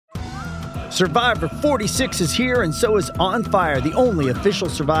Survivor 46 is here, and so is On Fire, the only official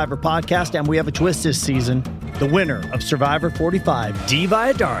Survivor podcast, and we have a twist this season. The winner of Survivor 45, Dee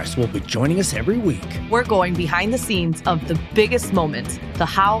Valladares, will be joining us every week. We're going behind the scenes of the biggest moments, the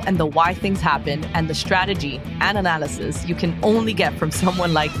how and the why things happen, and the strategy and analysis you can only get from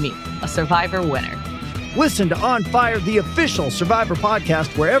someone like me, a Survivor winner. Listen to On Fire, the official Survivor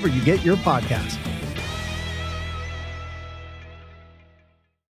podcast, wherever you get your podcasts.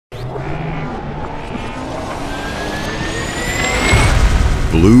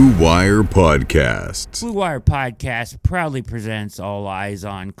 Blue Wire Podcast. Blue Wire Podcast proudly presents All Eyes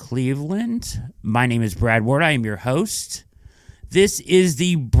on Cleveland. My name is Brad Ward. I am your host. This is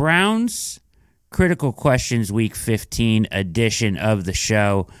the Browns Critical Questions Week 15 edition of the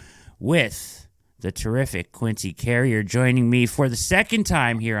show with the terrific Quincy Carrier joining me for the second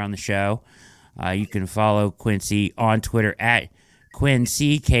time here on the show. You can follow Quincy on Twitter at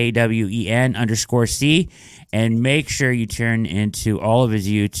Quincy, KWEN_C, and make sure you turn into all of his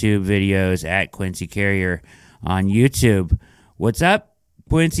YouTube videos at Quincy Carrier on YouTube. What's up,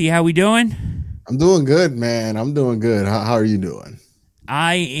 Quincy? How we doing? I'm doing good, man. I'm doing good. How are you doing?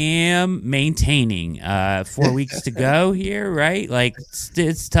 I am maintaining 4 weeks to go here, right? Like,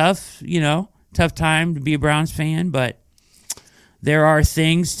 it's tough, tough time to be a Browns fan, but there are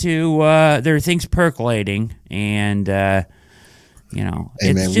things percolating, and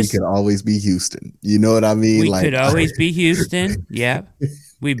hey man, we could always be Houston. You know what I mean? We could always be Houston. Yeah,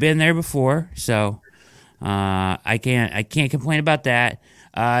 we've been there before, so I can't complain about that.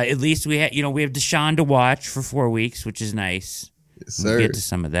 At least we have Deshaun to watch for 4 weeks, which is nice. Yes, sir. We'll get to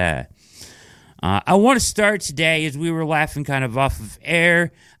some of that. I want to start today as we were laughing kind of off of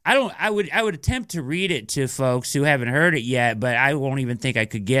air. I would attempt to read it to folks who haven't heard it yet, but I won't even think I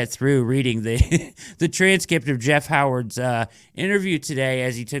could get through reading the the transcript of Jeff Howard's interview today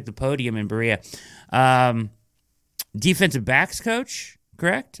as he took the podium in Berea. Defensive backs coach,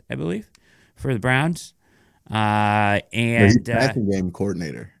 correct? I believe for the Browns, and he's passing game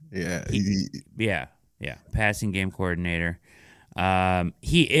coordinator. Yeah, passing game coordinator.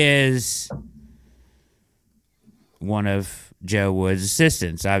 He is one of Joe Woods'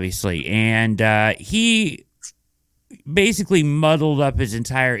 assistants, obviously, and he basically muddled up his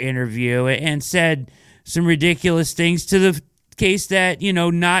entire interview and said some ridiculous things to the case that,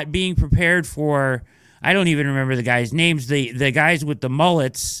 not being prepared for, I don't even remember the guys' names, the guys with the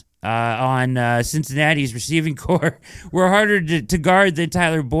mullets on Cincinnati's receiving corps were harder to guard than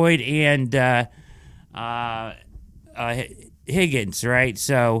Tyler Boyd and Higgins, right?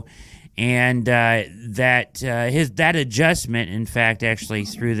 So, and that adjustment, in fact, actually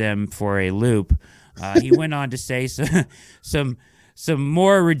threw them for a loop. He went on to say some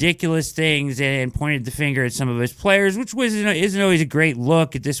more ridiculous things and pointed the finger at some of his players, which isn't always a great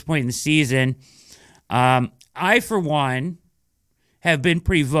look at this point in the season. I, for one, have been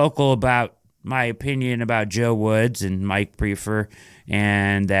pretty vocal about my opinion about Joe Woods and Mike Prefer,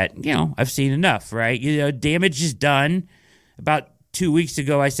 and that, I've seen enough, right? Damage is done. About 2 weeks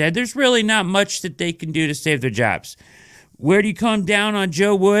ago, I said there's really not much that they can do to save their jobs. Where do you come down on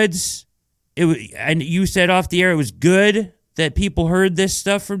Joe Woods? And you said off the air it was good that people heard this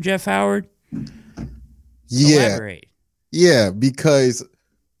stuff from Jeff Howard? Elaborate. Yeah, because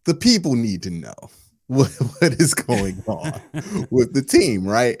the people need to know what is going on with the team,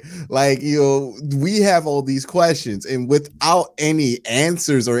 right? Like, we have all these questions, and without any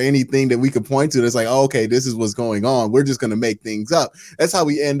answers or anything that we could point to that's like, oh, okay, this is what's going on, we're just going to make things up. That's how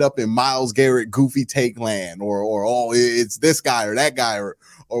we end up in Myles Garrett goofy take land, or it's this guy or that guy or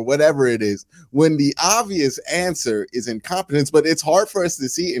whatever it is, when the obvious answer is incompetence. But it's hard for us to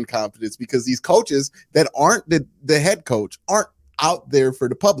see incompetence because these coaches that aren't the head coach aren't out there for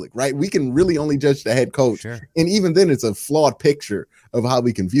the public, right? We can really only judge the head coach. Sure. And even then it's a flawed picture of how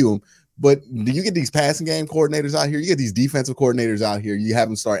we can view him. But do you get these passing game coordinators out here? You get these defensive coordinators out here. You have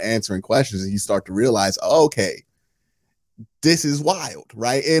them start answering questions and you start to realize, oh, okay, this is wild,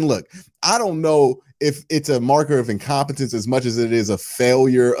 right? And look, I don't know if it's a marker of incompetence as much as it is a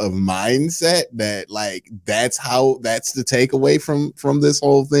failure of mindset, that like that's the takeaway from this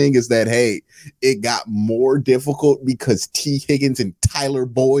whole thing, is that, hey, it got more difficult because T. Higgins and Tyler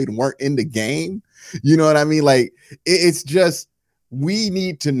Boyd weren't in the game. You know what I mean? Like, it's just, we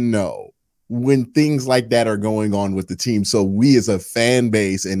need to know when things like that are going on with the team, so we as a fan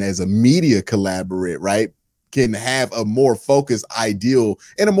base and as a media collaborate, right, can have a more focused ideal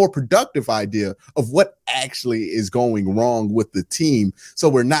and a more productive idea of what actually is going wrong with the team. So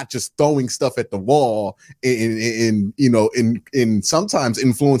we're not just throwing stuff at the wall in sometimes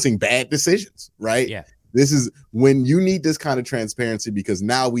influencing bad decisions, right? Yeah. This is when you need this kind of transparency, because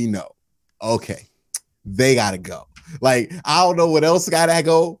now we know, okay, they got to go. Like, I don't know what else got to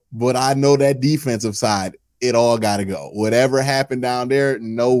go, but I know that defensive side, it all got to go. Whatever happened down there,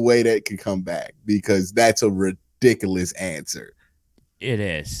 no way that can come back, because that's a ridiculous answer. It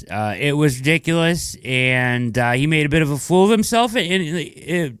is. It was ridiculous, and he made a bit of a fool of himself, and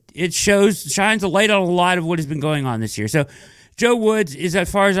it shines a light on a lot of what has been going on this year. So Joe Woods is,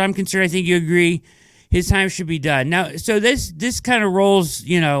 as far as I'm concerned, I think you agree, his time should be done. Now, so this kind of rolls,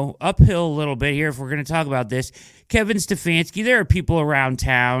 uphill a little bit here if we're going to talk about this. Kevin Stefanski, there are people around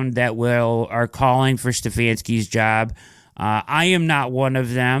town that are calling for Stefanski's job. I am not one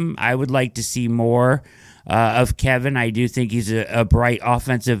of them. I would like to see more of Kevin. I do think he's a bright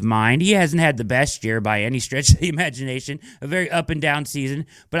offensive mind. He hasn't had the best year by any stretch of the imagination, a very up and down season,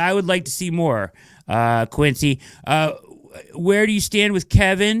 but I would like to see more. Quincy, where do you stand with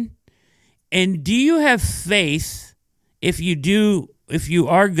Kevin? And do you have faith, if you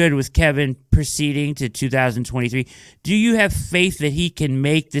are good with Kevin proceeding to 2023, do you have faith that he can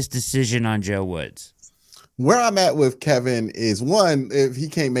make this decision on Joe Woods? Where I'm at with Kevin is, one, if he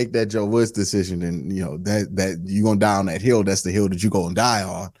can't make that Joe Woods decision, then that you're gonna die on that hill. That's the hill that you're gonna die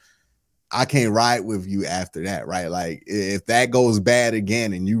on. I can't ride with you after that, right? Like, if that goes bad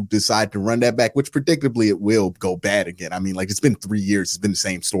again and you decide to run that back, which predictably it will go bad again. I mean, like, it's been 3 years. It's been the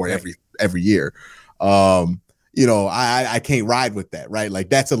same story every year. I can't ride with that, right? Like,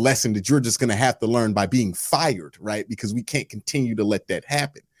 that's a lesson that you're just going to have to learn by being fired, right? Because we can't continue to let that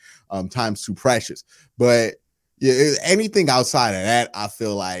happen. Time's too precious. But yeah, anything outside of that, I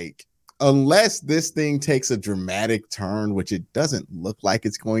feel like, unless this thing takes a dramatic turn, which it doesn't look like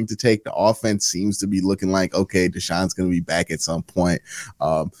it's going to take, the offense seems to be looking like, okay, Deshaun's going to be back at some point.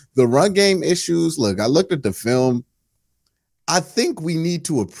 The run game issues, look, I looked at the film. I think we need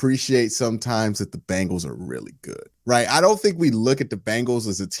to appreciate sometimes that the Bengals are really good, right? I don't think we look at the Bengals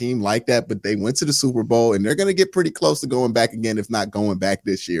as a team like that, but they went to the Super Bowl and they're going to get pretty close to going back again, if not going back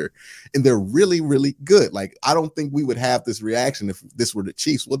this year. And they're really, really good. Like, I don't think we would have this reaction if this were the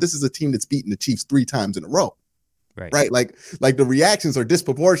Chiefs. Well, this is a team that's beaten the Chiefs 3 times in a row, right? Like the reactions are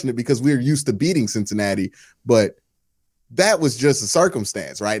disproportionate because we're used to beating Cincinnati, but that was just a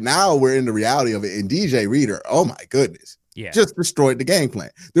circumstance, right? Now we're in the reality of it. And DJ Reader, oh my goodness. Yeah, just destroyed the game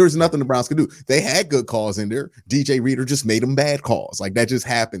plan. There was nothing the Browns could do. They had good calls in there. DJ Reader just made them bad calls. Like, that just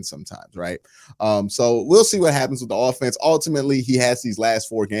happens sometimes, right? So we'll see what happens with the offense. Ultimately, he has these last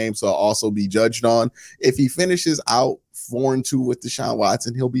 4 games, so I'll also be judged on. If he finishes out 4-2 with Deshaun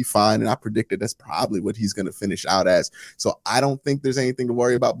Watson, he'll be fine. And I predicted that's probably what he's going to finish out as. So I don't think there's anything to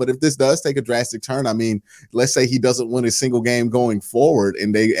worry about. But if this does take a drastic turn, I mean, let's say he doesn't win a single game going forward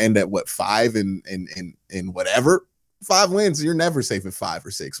and they end at 5 and whatever. 5 wins, you're never safe at 5 or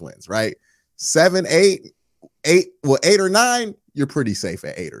 6 wins, right? 7, 8, 8 or 9, you're pretty safe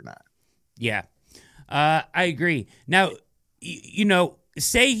at 8 or 9. Yeah, I agree. Now,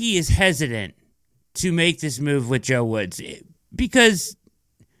 say he is hesitant to make this move with Joe Woods, because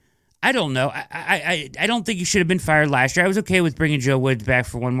I don't know. I don't think he should have been fired last year. I was okay with bringing Joe Woods back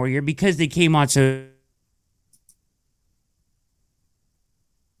for 1 more year because they came on so.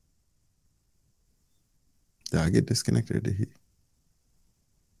 Did I get disconnected?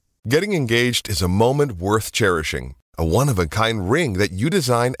 Getting engaged is a moment worth cherishing. A one-of-a-kind ring that you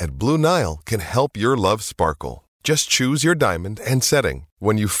design at Blue Nile can help your love sparkle. Just choose your diamond and setting.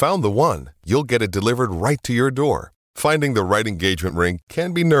 When you've found the one, you'll get it delivered right to your door. Finding the right engagement ring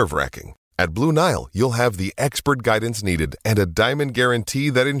can be nerve-wracking. At Blue Nile, you'll have the expert guidance needed and a diamond guarantee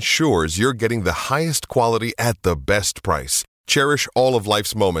that ensures you're getting the highest quality at the best price. Cherish all of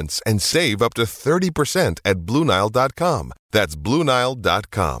life's moments and save up to 30% at BlueNile.com. That's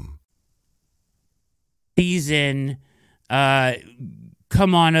BlueNile.com. Season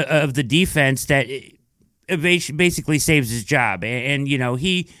come on of the defense that basically saves his job. And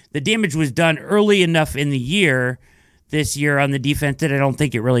the damage was done early enough in the year this year on the defense that I don't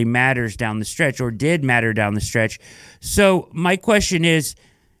think it really matters down the stretch, or did matter down the stretch. So my question is,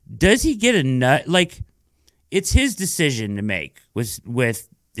 does he get a nut? Like, it's his decision to make with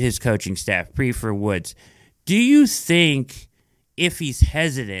his coaching staff, for Woods. Do you think if he's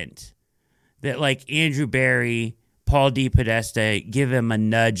hesitant that, like, Andrew Berry, Paul DePodesta give him a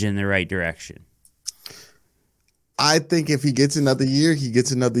nudge in the right direction? I think if he gets another year, he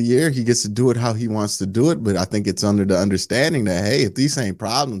gets another year. He gets to do it how he wants to do it. But I think it's under the understanding that, hey, if these same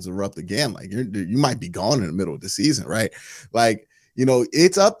problems erupt again, like, you might be gone in the middle of the season, right? Like,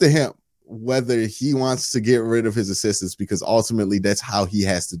 it's up to him whether he wants to get rid of his assistants, because ultimately that's how he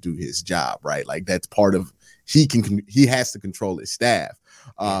has to do his job, right? Like, that's part of, he has to control his staff.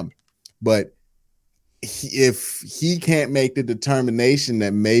 But if he can't make the determination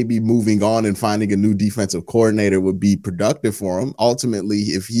that maybe moving on and finding a new defensive coordinator would be productive for him, ultimately,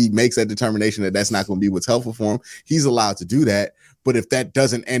 if he makes that determination that that's not going to be what's helpful for him, he's allowed to do that. But if that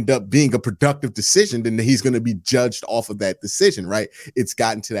doesn't end up being a productive decision, then he's going to be judged off of that decision, right? It's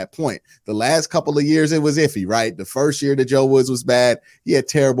gotten to that point. The last couple of years, it was iffy, right? The first year that Joe Woods was bad, he had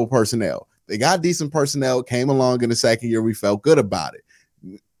terrible personnel. They got decent personnel, came along in the second year. We felt good about it.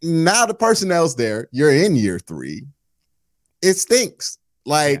 Now the personnel's there. You're in year 3. It stinks.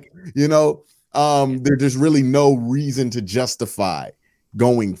 Like, there's really no reason to justify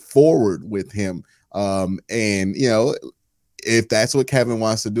going forward with him. If that's what Kevin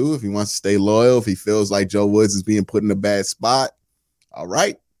wants to do, if he wants to stay loyal, if he feels like Joe Woods is being put in a bad spot, all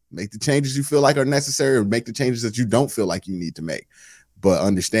right, make the changes you feel like are necessary, or make the changes that you don't feel like you need to make. But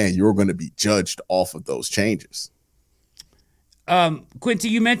understand, you're going to be judged off of those changes. Quincy,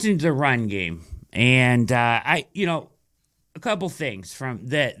 you mentioned the run game, and a couple things from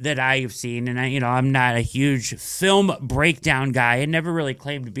that I have seen, and I'm not a huge film breakdown guy, and never really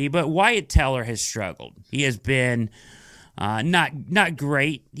claimed to be, but Wyatt Teller has struggled. He has been not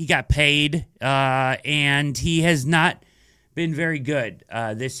great. He got paid, and he has not been very good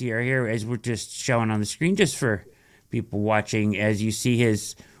this year. Here, as we're just showing on the screen, just for people watching, as you see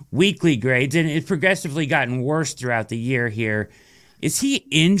his weekly grades, and it's progressively gotten worse throughout the year here. Is he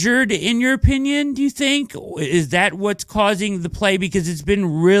injured, in your opinion, do you think? Is that what's causing the play? Because it's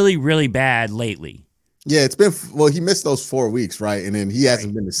been really, really bad lately. Yeah, he missed those 4 weeks, right? And then he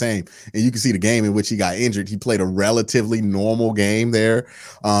hasn't been the same. And you can see the game in which he got injured. He played a relatively normal game there,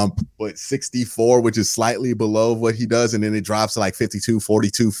 but 64, which is slightly below what he does. And then it drops to like 52,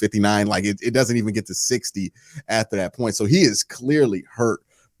 42, 59. Like it doesn't even get to 60 after that point. So he is clearly hurt.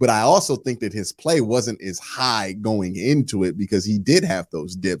 But I also think that his play wasn't as high going into it, because he did have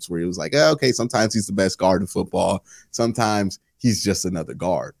those dips where he was like, okay, sometimes he's the best guard in football. Sometimes he's just another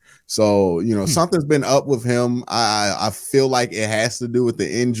guard. So, something's been up with him. I feel like it has to do with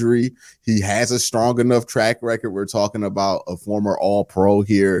the injury. He has a strong enough track record. We're talking about a former All-Pro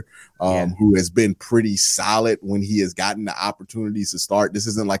here who has been pretty solid when he has gotten the opportunities to start. This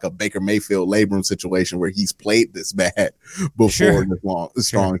isn't like a Baker Mayfield labrum situation where he's played this bad before. Sure. This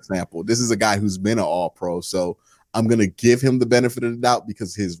strong example. This is a guy who's been an All-Pro. So I'm going to give him the benefit of the doubt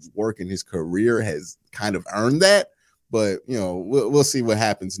because his work in his career has kind of earned that. But, we'll see what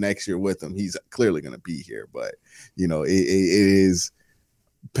happens next year with him. He's clearly going to be here. But, it is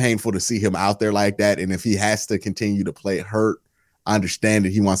painful to see him out there like that. And if he has to continue to play hurt, I understand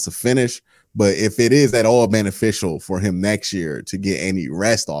that he wants to finish. But if it is at all beneficial for him next year to get any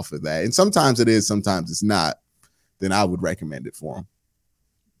rest off of that, and sometimes it is, sometimes it's not, then I would recommend it for him.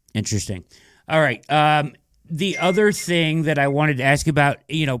 Interesting. All right. The other thing that I wanted to ask about,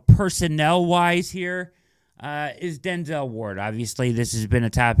 personnel-wise here, is Denzel Ward. Obviously, this has been a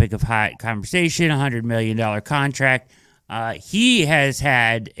topic of hot conversation, $100 million contract. He has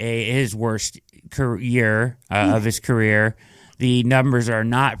had his worst year of his career. The numbers are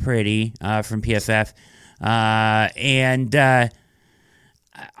not pretty from PFF. And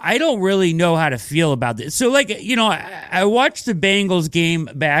I don't really know how to feel about this. So, I watched the Bengals game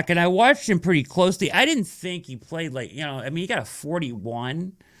back, and I watched him pretty closely. I didn't think he played he got a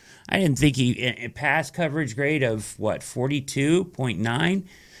 41. I didn't think he pass coverage grade of 42.9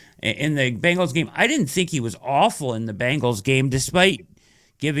 in the Bengals game. I didn't think he was awful in the Bengals game, despite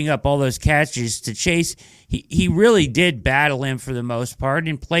giving up all those catches to Chase. He really did battle him for the most part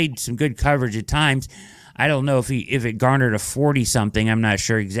and played some good coverage at times. I don't know if it garnered a 40 something. I'm not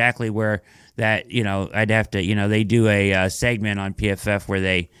sure exactly where that. I'd have to. They do a segment on PFF where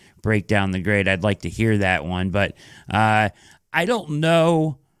they break down the grade. I'd like to hear that one, but I don't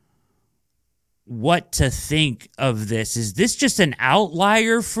know what to think of this. Is this just an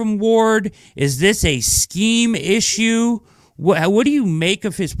outlier from Ward? Is this a scheme issue? What do you make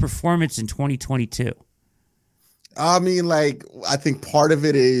of his performance in 2022? I think part of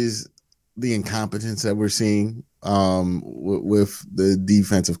it is the incompetence that we're seeing with the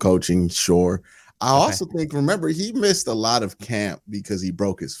defensive coaching. Sure. I also think, remember, he missed a lot of camp because he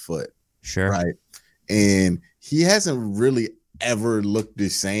broke his foot. Sure. Right. And he hasn't really ever looked the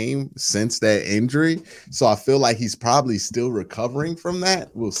same since that injury. So I feel like he's probably still recovering from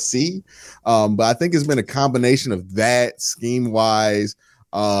that. We'll see. But I think it's been a combination of that scheme wise.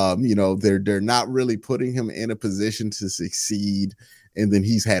 They're not really putting him in a position to succeed. And then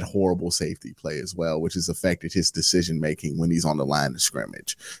he's had horrible safety play as well, which has affected his decision making when he's on the line of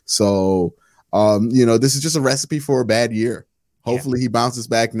scrimmage. So, this is just a recipe for a bad year. Hopefully he bounces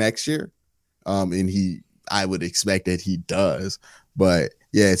back next year. I would expect that he does, but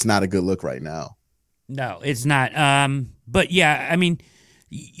yeah, it's not a good look right now. No, it's not. But yeah, I mean,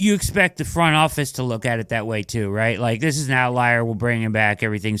 you expect the front office to look at it that way too, right? Like, this is an outlier. We'll bring him back.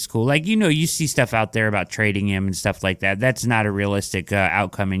 Everything's cool. Like, you see stuff out there about trading him and stuff like that. That's not a realistic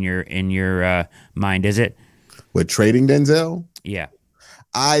outcome in your mind, is it? With trading Denzel? Yeah.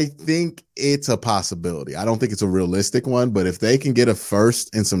 I think it's a possibility. I don't think it's a realistic one, but if they can get a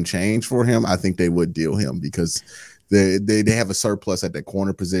first and some change for him, I think they would deal him because they have a surplus at that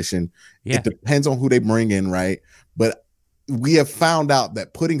corner position. Yeah. It depends on who they bring in, right? But we have found out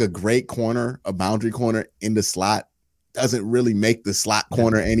that putting a great corner, a boundary corner in the slot doesn't really make the slot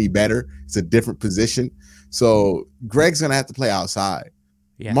corner any better. It's a different position. So Greg's going to have to play outside.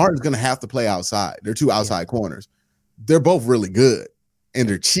 Yeah. Martin's going to have to play outside. They're two outside corners. They're both really good. And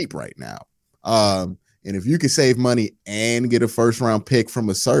they're cheap right now. And if you can save money and get a first-round pick from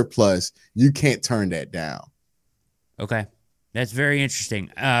a surplus, you can't turn that down. Okay. That's very interesting.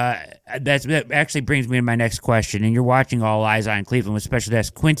 That actually brings me to my next question. And you're watching All Eyes on Cleveland with special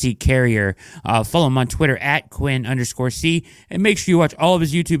guest Quincy Carrier. Follow him on Twitter at Quinn_C. And make sure you watch all of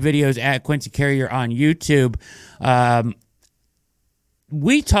his YouTube videos at Quincy Carrier on YouTube.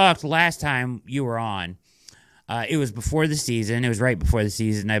 We talked last time you were on. It was before the season. It was right before the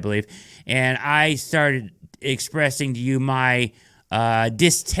season, I believe. And I started expressing to you my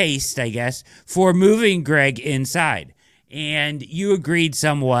distaste, I guess, for moving Greg inside. And you agreed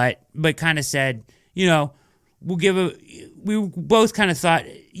somewhat, but kind of said, we both kind of thought,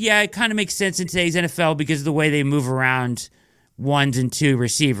 yeah, it kind of makes sense in today's NFL because of the way they move around 1 and 2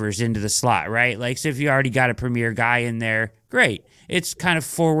 receivers into the slot, right? Like, so if you already got a premier guy in there, great. It's kind of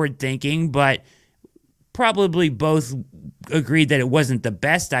forward thinking, but probably both agreed that it wasn't the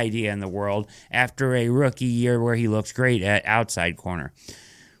best idea in the world after a rookie year where he looks great at outside corner.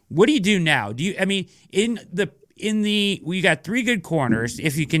 What do you do now? We got 3 good corners,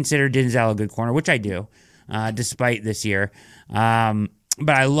 if you consider Denzel a good corner, which I do, despite this year. But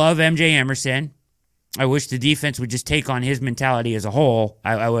I love MJ Emerson. I wish the defense would just take on his mentality as a whole.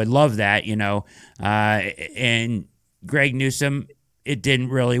 I would love that, and Greg Newsome, it didn't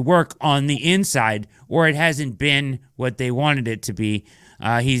really work on the inside, or it hasn't been what they wanted it to be.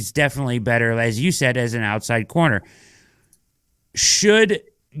 He's definitely better, as you said, as an outside corner. Should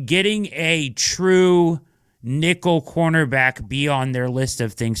getting a true nickel cornerback be on their list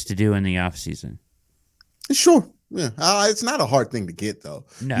of things to do in the offseason? Sure. Yeah. It's not a hard thing to get, though.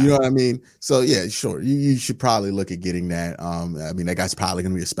 No. You know what I mean? So, yeah, sure. You should probably look at getting that. That guy's probably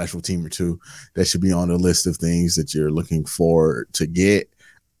going to be a special team or two that should be on the list of things that you're looking for to get.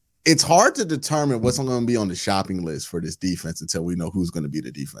 It's hard to determine what's going to be on the shopping list for this defense until we know who's going to be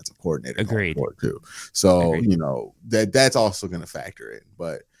the defensive coordinator. Agreed. Too. So, that's also going to factor in.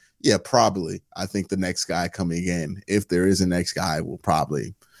 But, yeah, probably. I think the next guy coming in, if there is a next guy, will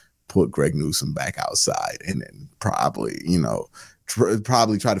probably put Greg Newsome back outside and then probably,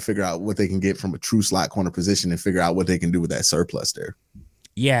 probably try to figure out what they can get from a true slot corner position and figure out what they can do with that surplus there.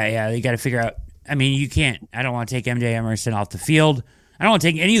 Yeah. They got to figure out. I mean, I don't want to take MJ Emerson off the field. I don't want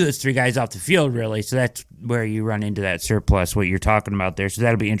to take any of those 3 guys off the field, really. So that's where you run into that surplus, what you're talking about there. So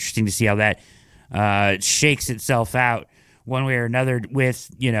that'll be interesting to see how that shakes itself out one way or another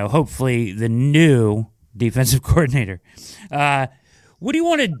with, hopefully the new defensive coordinator. What do you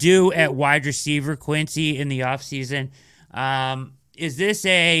want to do at wide receiver, Quincy, in the offseason? Is this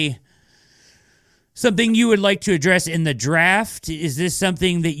something you would like to address in the draft? Is this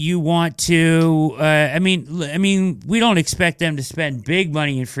something that you want to I mean, we don't expect them to spend big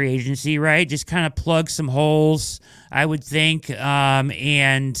money in free agency, right? Just kind of plug some holes, I would think.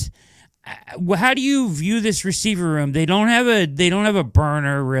 And how do you view this receiver room? They don't have a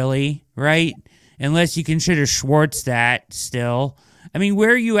burner, really, right? Unless you consider Schwartz that still. I mean, where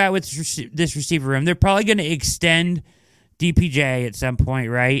are you at with this receiver room? They're probably going to extend DPJ at some point,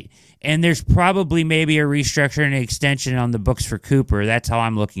 right? And there's probably maybe a restructure and an extension on the books for Cooper. That's how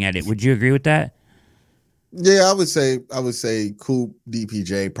I'm looking at it. Would you agree with that? Yeah, I would say Coop,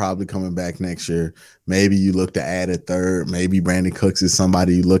 DPJ probably coming back next year. Maybe you look to add a third. Maybe Brandon Cooks is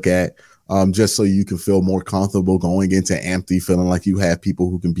somebody you look at just so you can feel more comfortable going into empty, feeling like you have people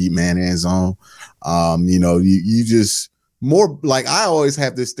who can beat man and zone. You just more like I always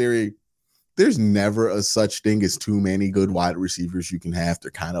have this theory. There's never a such thing as too many good wide receivers you can have.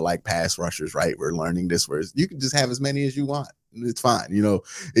 They're kind of like pass rushers, right? We're learning this where you can just have as many as you want. It's fine. It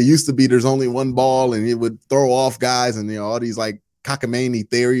used to be there's only one ball and it would throw off guys and, all these like cockamamie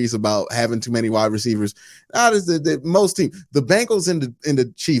theories about having too many wide receivers. Most teams, the Bengals and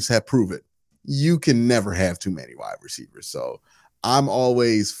the Chiefs have proven you can never have too many wide receivers. So I'm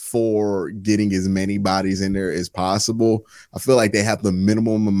always for getting as many bodies in there as possible. I feel like they have the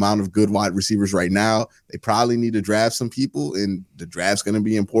minimum amount of good wide receivers right now. They probably need to draft some people, and the draft's going to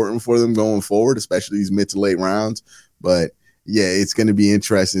be important for them going forward, especially these mid to late rounds. But yeah, it's going to be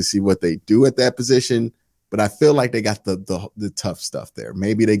interesting to see what they do at that position. But I feel like they got the tough stuff there.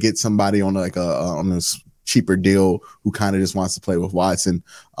 Maybe they get somebody on on a cheaper deal who kind of just wants to play with Watson.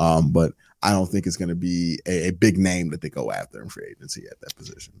 But I don't think it's going to be a big name that they go after in free agency at that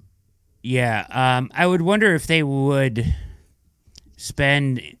position. Yeah, I would wonder if they would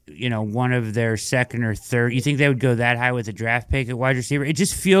spend, one of their second or third. You think they would go that high with a draft pick at wide receiver? It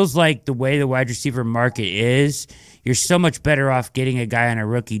just feels like the way the wide receiver market is, you're so much better off getting a guy on a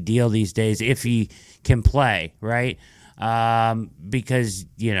rookie deal these days if he can play, right? Because,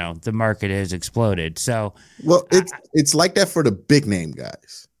 the market has exploded. So, well, it's like that for the big name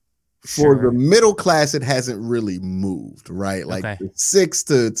guys. For Sure. the middle class, it hasn't really moved, right? Like Okay. the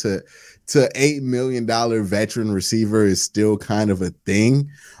 $6 to $8 million veteran receiver is still kind of a thing.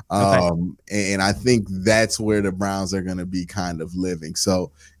 Okay. And I think that's where the Browns are going to be kind of living.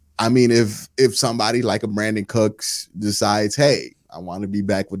 So, I mean, if somebody like a Brandon Cooks decides, hey, I want to be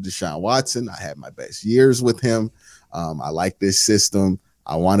back with Deshaun Watson, I had my best years with him. I like this system.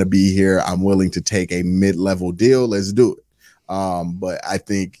 I want to be here. I'm willing to take a mid-level deal. Let's do it. But I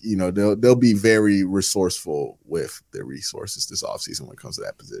think, they'll be very resourceful with their resources this offseason when it comes to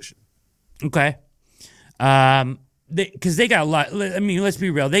that position. Okay. Because they got lucky. I mean, let's be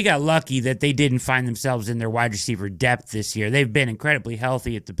real. They got lucky that they didn't find themselves in their wide receiver depth this year. They've been incredibly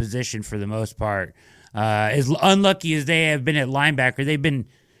healthy at the position for the most part. As unlucky as they have been at linebacker, they've been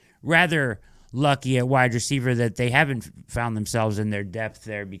rather lucky at wide receiver that they haven't found themselves in their depth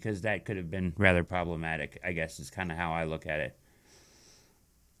there, because that could have been rather problematic, I guess, is kind of how I look at it.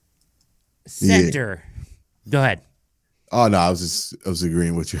 Center. Go ahead. Oh, no, I was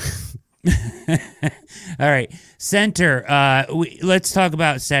agreeing with you. All right. Center. Let's talk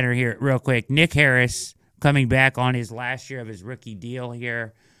about center here real quick. Nick Harris coming back on his last year of his rookie deal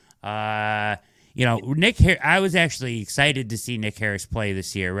here. I was actually excited to see Nick Harris play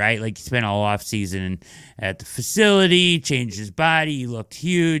this year, right? Like, he spent all off season at the facility, changed his body. He looked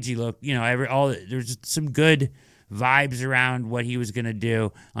huge. He looked, there's some good vibes around what he was going to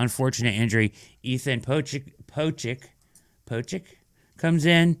do. Unfortunate injury. Ethan Pocic comes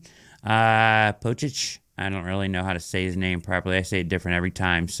in. Pocic. I don't really know how to say his name properly. I say it different every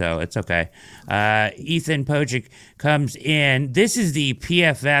time, so it's okay. Ethan Pocic comes in. This is the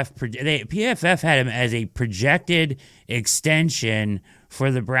PFF. PFF had him as a projected extension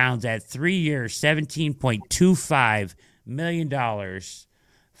for the Browns at 3 years, $17.25 million,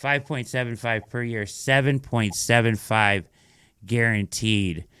 5.75 per year, 7.75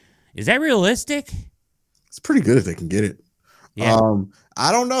 guaranteed. Is that realistic? It's pretty good if they can get it. Yeah.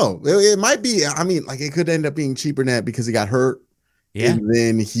 I don't know. It might be. I mean, like, it could end up being cheaper than that because he got hurt. Yeah. And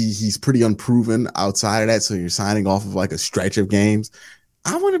then he's pretty unproven outside of that. So you're signing off of like a stretch of games.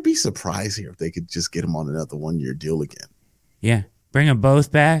 I wouldn't be surprised here if they could just get him on another 1 year deal again. Yeah. Bring them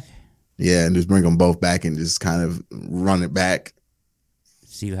both back. Yeah. And just bring them both back and just kind of run it back.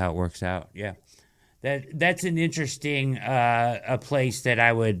 See how it works out. Yeah. That's an interesting a place that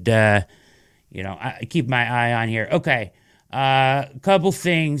I would I keep my eye on here. Okay. Couple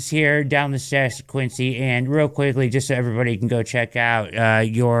things here down the stairs, Quincy, and real quickly, just so everybody can go check out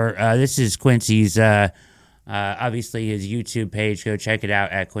this is Quincy's obviously his YouTube page. Go check it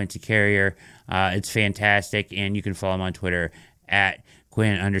out at Quincy Carrier. It's fantastic, and you can follow him on Twitter at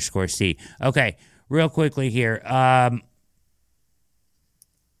Quinn_C. Okay, real quickly here. Any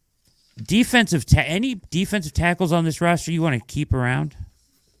defensive tackles on this roster you want to keep around?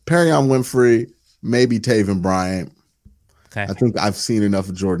 Perion Winfrey, maybe Taven Bryant. Okay. I think I've seen enough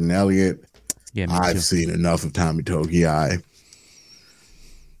of Jordan Elliott. Yeah, me I've too. seen enough of Tommy Togiai.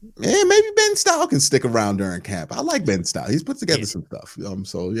 And maybe Ben Style can stick around during camp. I like Ben Style. He's put together some stuff.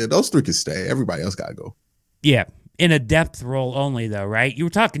 So yeah, those three can stay. Everybody else gotta go. Yeah, in a depth role only, though, right? You were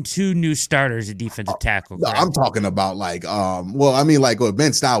talking 2 new starters at defensive tackle. No, correct? I'm talking about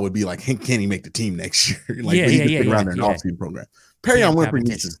Ben Style would be like, can he make the team next year? Like, Yeah, but he yeah, can yeah, stick around yeah, in an yeah. off-season program. Perion Winfrey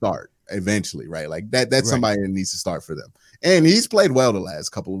needs to competition. start eventually, right? Like that's Right. somebody that needs to start for them. And he's played well the last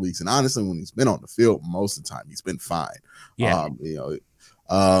couple of weeks. And honestly, when he's been on the field, most of the time he's been fine. Yeah.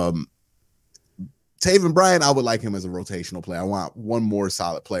 Taven Bryant, I would like him as a rotational player. I want one more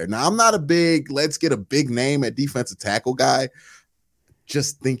solid player. Now, I'm not a big, let's get a big name at defensive tackle guy.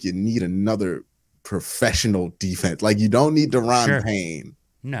 Just think you need another professional defense. Like, you don't need Deron Sure. Payne.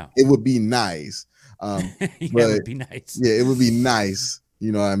 No. It would be nice. Yeah, it but- would be nice. Yeah, it would be nice.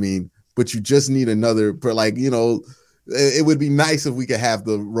 You know what I mean? But you just need another, it would be nice if we could have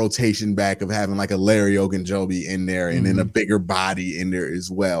the rotation back of having like a Larry Ogunjobi in there and then a bigger body in there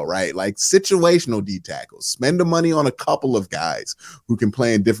as well, right? Like situational D tackles. Spend the money on a couple of guys who can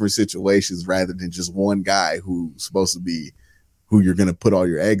play in different situations rather than just one guy who's supposed to be who you're going to put all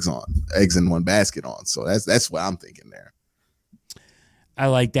your eggs in one basket on. So that's what I'm thinking there. I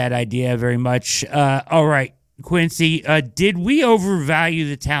like that idea very much. All right, Quincy, did we overvalue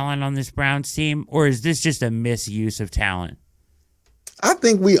the talent on this Browns team, or is this just a misuse of talent? I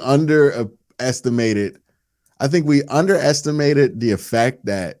think we underestimated the effect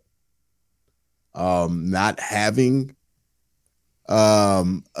that not having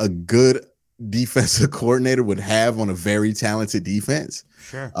a good defensive coordinator would have on a very talented defense.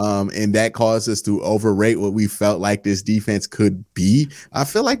 Sure. And that caused us to overrate what we felt like this defense could be. I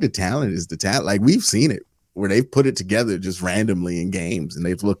feel like the talent is the talent. Like we've seen it where they've put it together just randomly in games and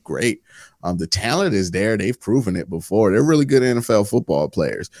they've looked great. The talent is there. They've proven it before. They're really good NFL football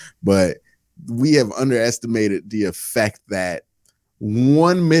players, but we have underestimated the effect that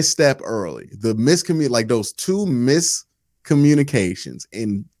one misstep early, like those two miscommunications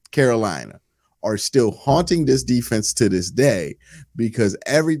in Carolina are still haunting this defense to this day, because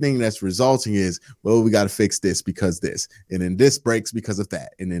everything that's resulting is, well, we got to fix this because this, and then this breaks because of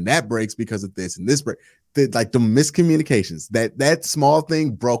that, and then that breaks because of this, and this break. Like the miscommunications, that small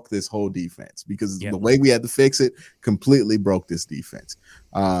thing broke this whole defense because the way we had to fix it completely broke this defense.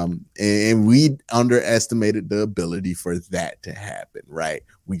 And we underestimated the ability for that to happen, right?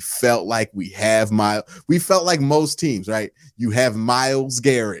 We felt like we felt like most teams, right? You have Myles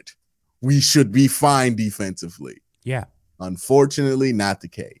Garrett. We should be fine defensively. Yeah. Unfortunately, not the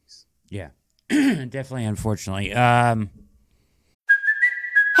case. Yeah. Definitely unfortunately.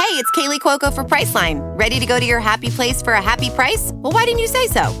 Hey, it's Kaylee Cuoco for Priceline. Ready to go to your happy place for a happy price? Well, why didn't you say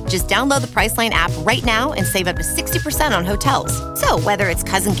so? Just download the Priceline app right now and save up to 60% on hotels. So whether it's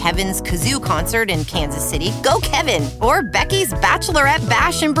Cousin Kevin's Kazoo Concert in Kansas City, go Kevin, or Becky's Bachelorette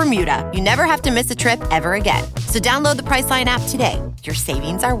Bash in Bermuda, you never have to miss a trip ever again. So download the Priceline app today. Your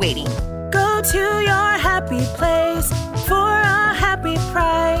savings are waiting. Go to your happy place for a happy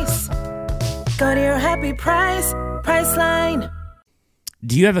price. Go to your happy price, Priceline.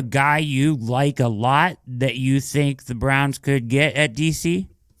 Do you have a guy you like a lot that you think the Browns could get at DC?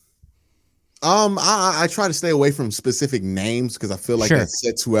 I try to stay away from specific names because I feel like that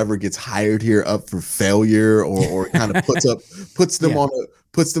sets whoever gets hired here up for failure, or kind of puts them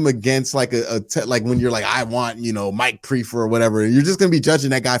against like like when you're like, I want, Mike Prefer or whatever. You're just gonna be judging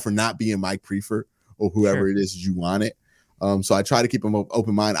that guy for not being Mike Prefer or whoever it is you want it. So I try to keep them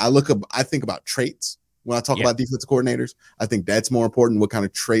open mind. I think about traits. When I talk about defensive coordinators, I think that's more important. What kind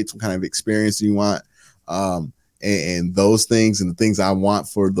of traits, what kind of experience do you want? And those things, and the things I want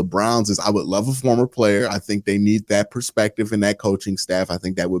for the Browns is I would love a former player. I think they need that perspective in that coaching staff. I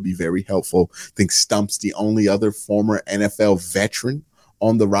think that would be very helpful. I think Stump's the only other former NFL veteran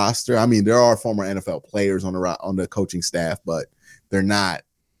on the roster. I mean, there are former NFL players on the coaching staff, but they're not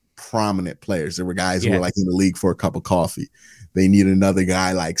prominent players. There were guys who were like in the league for a cup of coffee. They need another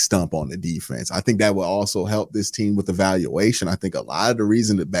guy like Stump on the defense. I think that will also help this team with evaluation. I think a lot of the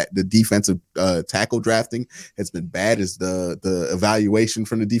reason that the defensive tackle drafting has been bad is the evaluation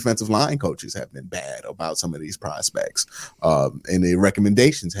from the defensive line coaches have been bad about some of these prospects. And the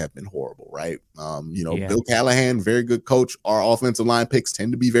recommendations have been horrible, right? Bill Callahan, very good coach. Our offensive line picks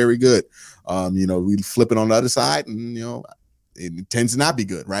tend to be very good. We flip it on the other side and, it tends to not be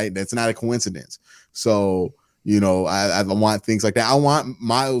good, right? That's not a coincidence. So, I want things like that. I want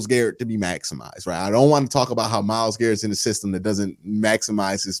Myles Garrett to be maximized, right? I don't want to talk about how Myles Garrett's in a system that doesn't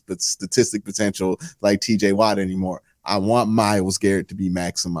maximize his statistic potential like TJ Watt anymore. I want Myles Garrett to be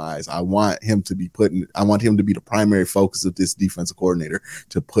maximized. I want him to be the primary focus of this defensive coordinator,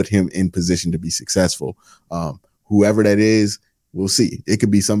 to put him in position to be successful. Whoever that is, we'll see. It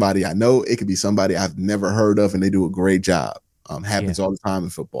could be somebody I know. It could be somebody I've never heard of, and they do a great job. Happens all the time in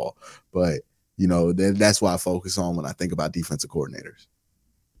football, but that's what I focus on when I think about defensive coordinators.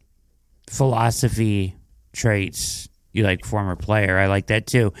 Philosophy, traits. You like former player. I like that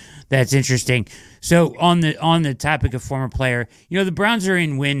too. That's interesting. So on the topic of former player, the Browns are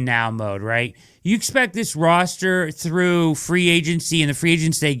in win now mode, right? You expect this roster through free agency and the free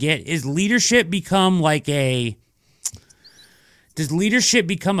agents they get, does leadership become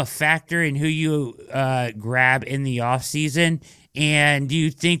a factor in who you grab in the offseason? And do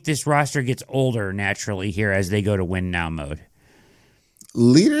you think this roster gets older naturally here as they go to win now mode?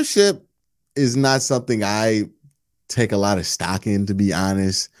 Leadership is not something I take a lot of stock in, to be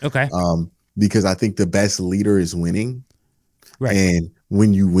honest. Okay. Because I think the best leader is winning. Right. And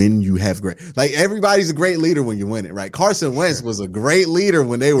when you win, you have great. Like everybody's a great leader when you win it, right? Carson Wentz was a great leader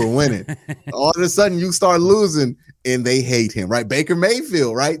when they were winning. All of a sudden, you start losing, and they hate him, right? Baker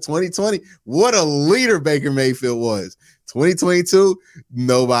Mayfield, right? 2020, what a leader Baker Mayfield was. 2022,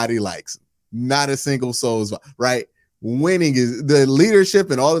 nobody likes him. Not a single soul, right? Winning is the leadership,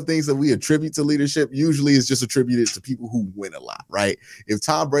 and all the things that we attribute to leadership usually is just attributed to people who win a lot, right? If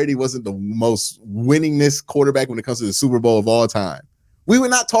Tom Brady wasn't the most winningest quarterback when it comes to the Super Bowl of all time, we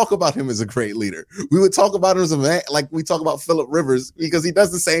would not talk about him as a great leader. We would talk about him as a man, like we talk about Phillip Rivers, because he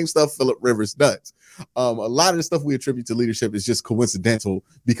does the same stuff Phillip Rivers does. A lot of the stuff we attribute to leadership is just coincidental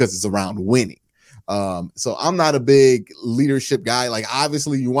because it's around winning. So I'm not a big leadership guy. Like,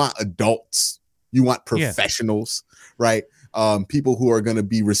 obviously, you want adults, you want professionals, right? People who are going to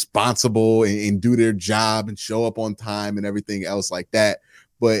be responsible and do their job and show up on time and everything else like that.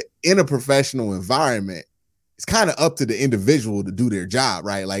 But in a professional environment, it's kind of up to the individual to do their job,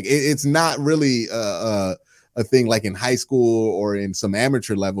 right? Like it's not really a thing like in high school or in some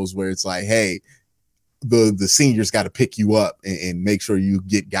amateur levels where it's like, hey, the seniors got to pick you up and make sure you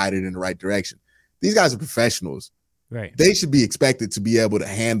get guided in the right direction. These guys are professionals. Right. They should be expected to be able to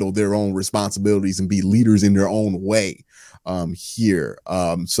handle their own responsibilities and be leaders in their own way here.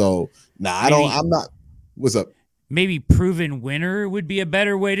 So I'm not. What's up? Maybe proven winner would be a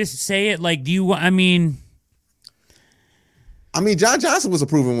better way to say it. Like, I mean, John Johnson was a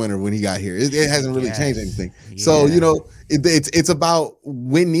proven winner when he got here. It hasn't really changed anything. Yeah. So, it's about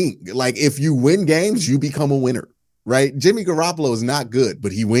winning. Like, if you win games, you become a winner, right? Jimmy Garoppolo is not good,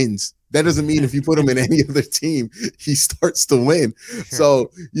 but he wins. That doesn't mean if you put him in any other team, he starts to win. Sure.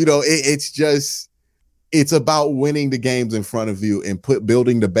 So, it's about winning the games in front of you and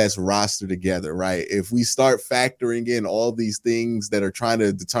building the best roster together, right? If we start factoring in all these things that are trying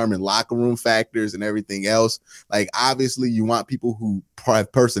to determine locker room factors and everything else, like obviously you want people who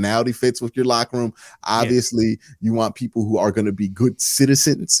have personality fits with your locker room. Obviously, you want people who are going to be good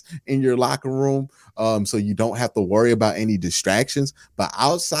citizens in your locker room. So you don't have to worry about any distractions. But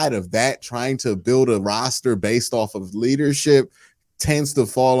outside of that, trying to build a roster based off of leadership tends to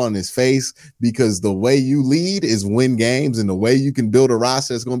fall on his face, because the way you lead is win games, and the way you can build a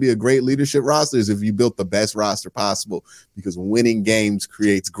roster that's going to be a great leadership roster is if you built the best roster possible, because winning games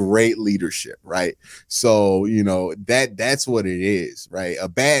creates great leadership, right? So, that's what it is, right? A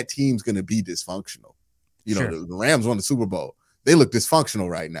bad team's going to be dysfunctional. The Rams won the Super Bowl. They look dysfunctional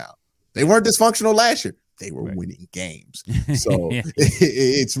right now. They weren't dysfunctional last year. They were winning games. So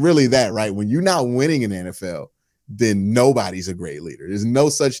it's really that, right? When you're not winning in the NFL, then nobody's a great leader. There's no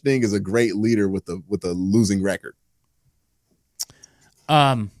such thing as a great leader with a losing record.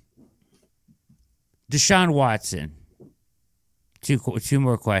 Deshaun Watson. Two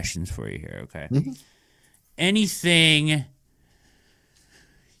more questions for you here, okay? Mm-hmm. Anything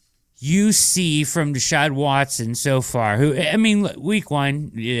you see from Deshaun Watson so far? Week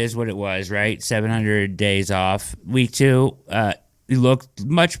 1 is what it was, right? 700 days off. Week 2, he looked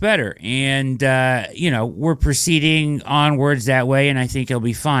much better, and we're proceeding onwards that way, and I think he'll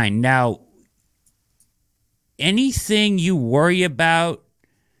be fine. Now, anything you worry about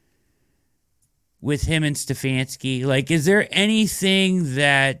with him and Stefanski? Like, is there anything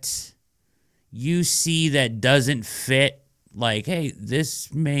that you see that doesn't fit? Like, hey,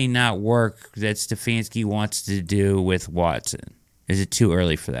 this may not work that Stefanski wants to do with Watson. Is it too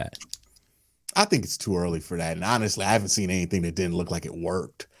early for that? I think it's too early for that. And honestly, I haven't seen anything that didn't look like it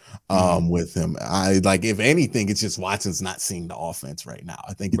worked with him. If anything, it's just Watson's not seeing the offense right now.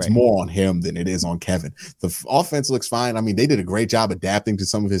 I think it's more on him than it is on Kevin. The offense looks fine. They did a great job adapting to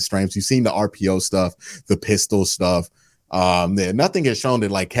some of his strengths. You've seen the RPO stuff, the pistol stuff. Nothing has shown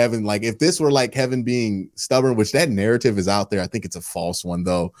that like Kevin, like if this were like Kevin being stubborn, which that narrative is out there, I think it's a false one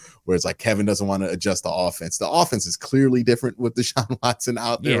though, where it's like Kevin doesn't want to adjust the offense. The offense is clearly different with Deshaun Watson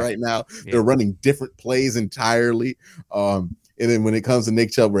out there right now. Yeah. They're running different plays entirely. And then when it comes to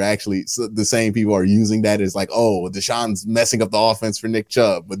Nick Chubb, we're actually the same people are using that as like, oh, Deshaun's messing up the offense for Nick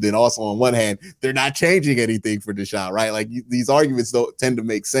Chubb. But then also on one hand, they're not changing anything for Deshaun, right? Like these arguments don't tend to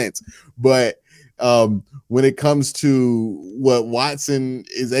make sense. But when it comes to what Watson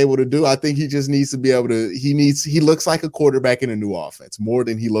is able to do, I think he just needs to be able to, he looks like a quarterback in a new offense more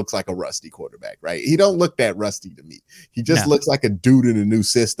than he looks like a rusty quarterback, right? He don't look that rusty to me. He just looks like a dude in a new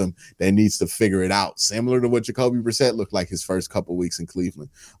system that needs to figure it out. Similar to what Jacoby Brissett looked like his first couple weeks in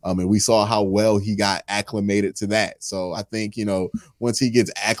Cleveland. And we saw how well he got acclimated to that. So I think, once he gets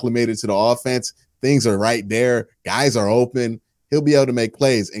acclimated to the offense, things are right there. Guys are open. He'll be able to make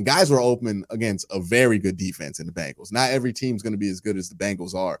plays, and guys were open against a very good defense in the Bengals. Not every team's going to be as good as the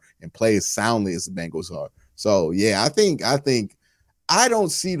Bengals are and play as soundly as the Bengals are. So yeah, I think I don't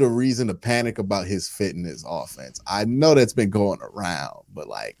see the reason to panic about his fit in this offense. I know that's been going around, but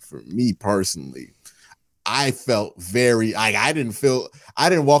like for me personally, I felt I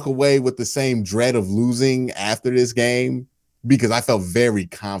didn't walk away with the same dread of losing after this game because I felt very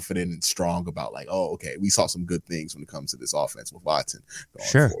confident and strong about like, oh, okay, we saw some good things when it comes to this offense with Watson.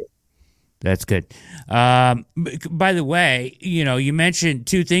 Sure. Forward. That's good. By the way, you mentioned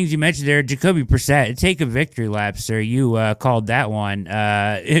two things you mentioned there. Jacoby Brissett, take a victory lap, sir. You called that one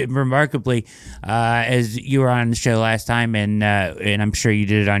remarkably as you were on the show last time, and I'm sure you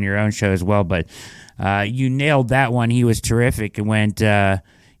did it on your own show as well. But you nailed that one. He was terrific and went,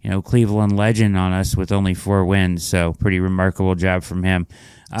 Cleveland legend on us with only 4 wins. So pretty remarkable job from him.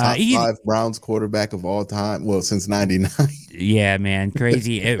 Top 5 Browns quarterback of all time. Well, since '99. Yeah, man,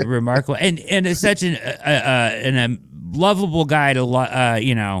 crazy, remarkable, and it's such a lovable guy to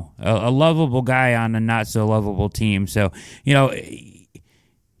a lovable guy on a not so lovable team. So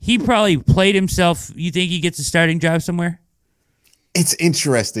he probably played himself. You think he gets a starting job somewhere? It's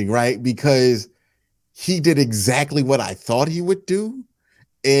interesting, right? Because he did exactly what I thought he would do,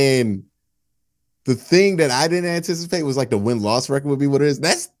 and the thing that I didn't anticipate was like the win-loss record would be what it is.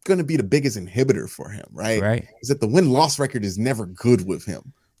 That's going to be the biggest inhibitor for him, right? Right. Is that the win-loss record is never good with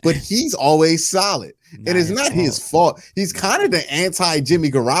him, but he's always solid. And it's not his fault. He's kind of the anti-Jimmy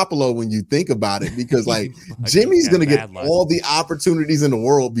Garoppolo when you think about it, because like Jimmy's going to get all the opportunities in the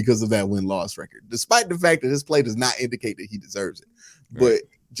world because of that win-loss record, despite the fact that his play does not indicate that he deserves it. Right. But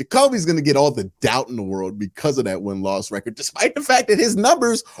Jacoby's going to get all the doubt in the world because of that win-loss record, despite the fact that his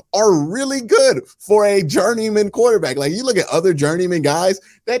numbers are really good for a journeyman quarterback. Like you look at other journeyman guys,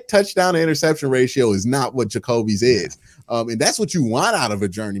 that touchdown to interception ratio is not what Jacoby's is. And that's what you want out of a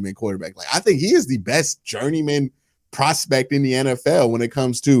journeyman quarterback. Like I think he is the best journeyman prospect in the NFL when it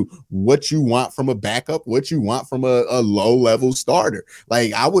comes to what you want from a backup, what you want from a low-level starter.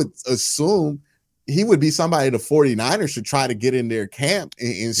 Like I would assume he would be somebody the 49ers should try to get in their camp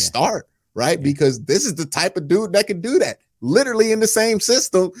and start, right? Yeah. Because this is the type of dude that can do that, literally in the same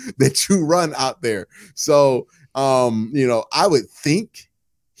system that you run out there. So, I would think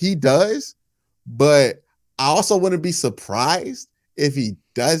he does, but I also wouldn't be surprised if he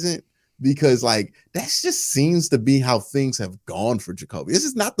doesn't, because like that just seems to be how things have gone for Jacoby. This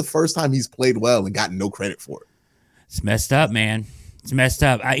is not the first time he's played well and gotten no credit for it. It's messed up, man. It's messed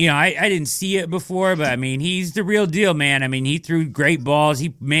up. I didn't see it before, but I mean, he's the real deal, man. I mean, he threw great balls. He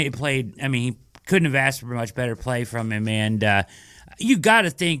played. I mean, he couldn't have asked for much better play from him. And you got to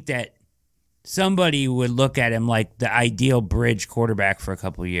think that somebody would look at him like the ideal bridge quarterback for a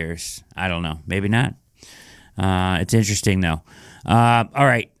couple of years. I don't know. Maybe not. It's interesting though. All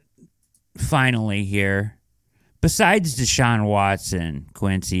right. Finally here, besides Deshaun Watson,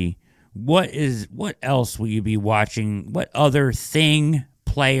 Quincy, what else will you be watching? What other thing,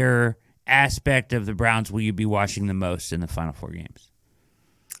 player, aspect of the Browns will you be watching the most in the final 4 games?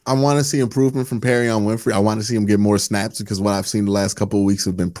 I want to see improvement from Perrion Winfrey. I want to see him get more snaps because what I've seen the last couple of weeks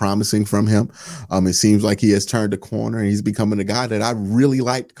have been promising from him. It seems like he has turned a corner and he's becoming a guy that I really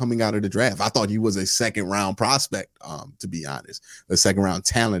liked coming out of the draft. I thought he was a second-round prospect, to be honest, a second-round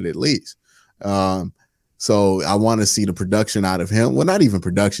talent at least. So I want to see the production out of him. Well, not even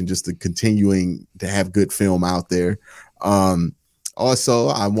production, just the continuing to have good film out there. Also,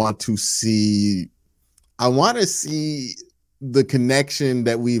 I want to see the connection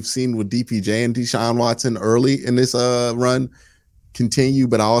that we've seen with DPJ and Deshaun Watson early in this run continue,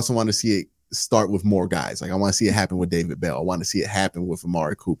 but I also want to see it start with more guys. Like I want to see it happen with David Bell. I want to see it happen with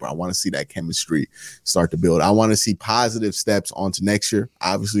Amari Cooper. I want to see that chemistry start to build. I want to see positive steps onto next year.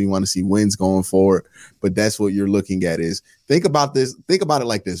 Obviously, you want to see wins going forward, but that's what you're looking at is think about this. Think about it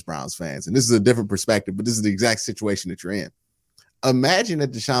like this, Browns fans. And this is a different perspective, but this is the exact situation that you're in. Imagine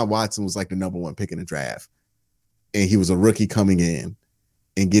that Deshaun Watson was like the number 1 pick in the draft and he was a rookie coming in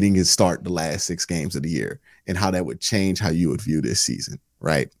and getting his start the last 6 games of the year and how that would change how you would view this season,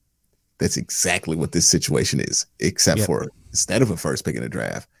 right? That's exactly what this situation is, except for instead of a first pick in the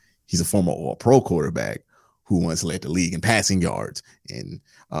draft, he's a former All-Pro quarterback who once led the league in passing yards and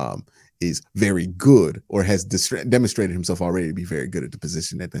is very good or has demonstrated himself already to be very good at the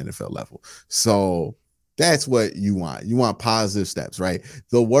position at the NFL level. So that's what you want. You want positive steps, right?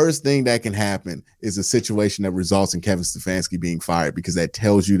 The worst thing that can happen is a situation that results in Kevin Stefanski being fired because that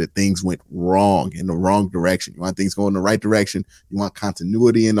tells you that things went wrong in the wrong direction. You want things going in the right direction. You want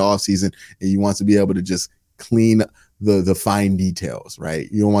continuity in the offseason, and you want to be able to just clean the fine details, right?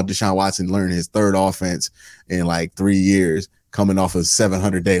 You don't want Deshaun Watson learning his 3rd offense in like 3 years coming off a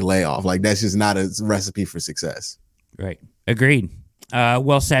 700-day layoff. Like that's just not a recipe for success. Right. Agreed.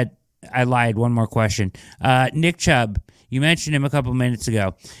 Well said. I lied. One more question. Nick Chubb, you mentioned him a couple minutes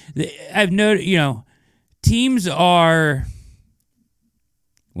ago. I've noted, teams are,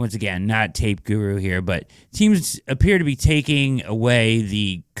 once again, not tape guru here, but teams appear to be taking away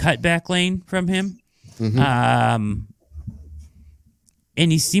the cutback lane from him. Mm-hmm.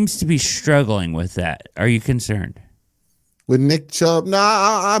 And he seems to be struggling with that. Are you concerned? With Nick Chubb,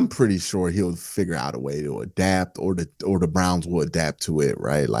 I'm pretty sure he'll figure out a way to adapt, or the Browns will adapt to it,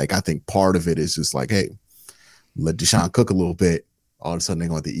 right? Like, I think part of it is just like, hey, let Deshaun cook a little bit. All of a sudden, they're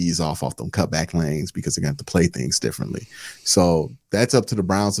going to ease off them cutback lanes because they're going to have to play things differently. So that's up to the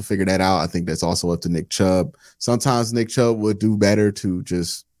Browns to figure that out. I think that's also up to Nick Chubb. Sometimes Nick Chubb would do better to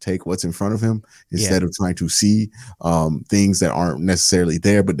just take what's in front of him instead of trying to see things that aren't necessarily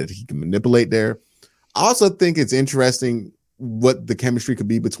there, but that he can manipulate there. I also think it's interesting what the chemistry could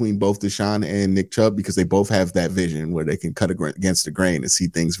be between both Deshaun and Nick Chubb, because they both have that vision where they can cut against the grain and see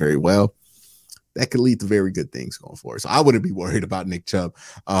things very well. That could lead to very good things going forward. So I wouldn't be worried about Nick Chubb.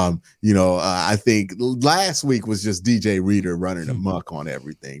 I think last week was just DJ Reader running amok on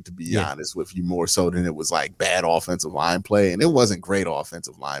everything, to be honest with you, more so than it was like bad offensive line play. And it wasn't great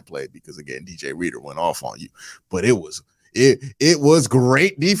offensive line play because, again, DJ Reader went off on you. But it was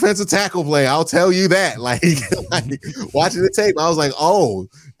great defensive tackle play. I'll tell you that. Like watching the tape, I was like, oh,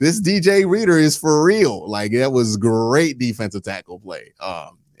 this DJ Reader is for real. Like, that was great defensive tackle play.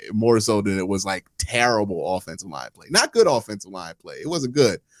 More so than it was like terrible offensive line play. Not good offensive line play. It wasn't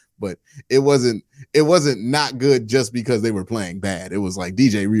good, but it wasn't not good just because they were playing bad. It was like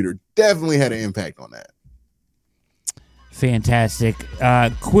DJ Reader definitely had an impact on that. Fantastic.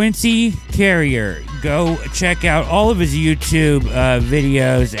 Quincy Carrier, go check out all of his YouTube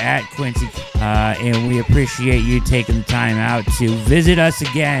videos at Quincy, and we appreciate you taking the time out to visit us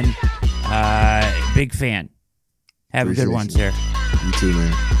again. Big fan. Have a good one, sir. You too,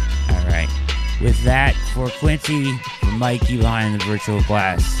 man. All right. With that, for Quincy, for Mikey behind the virtual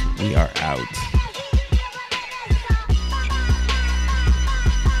glass, we are out.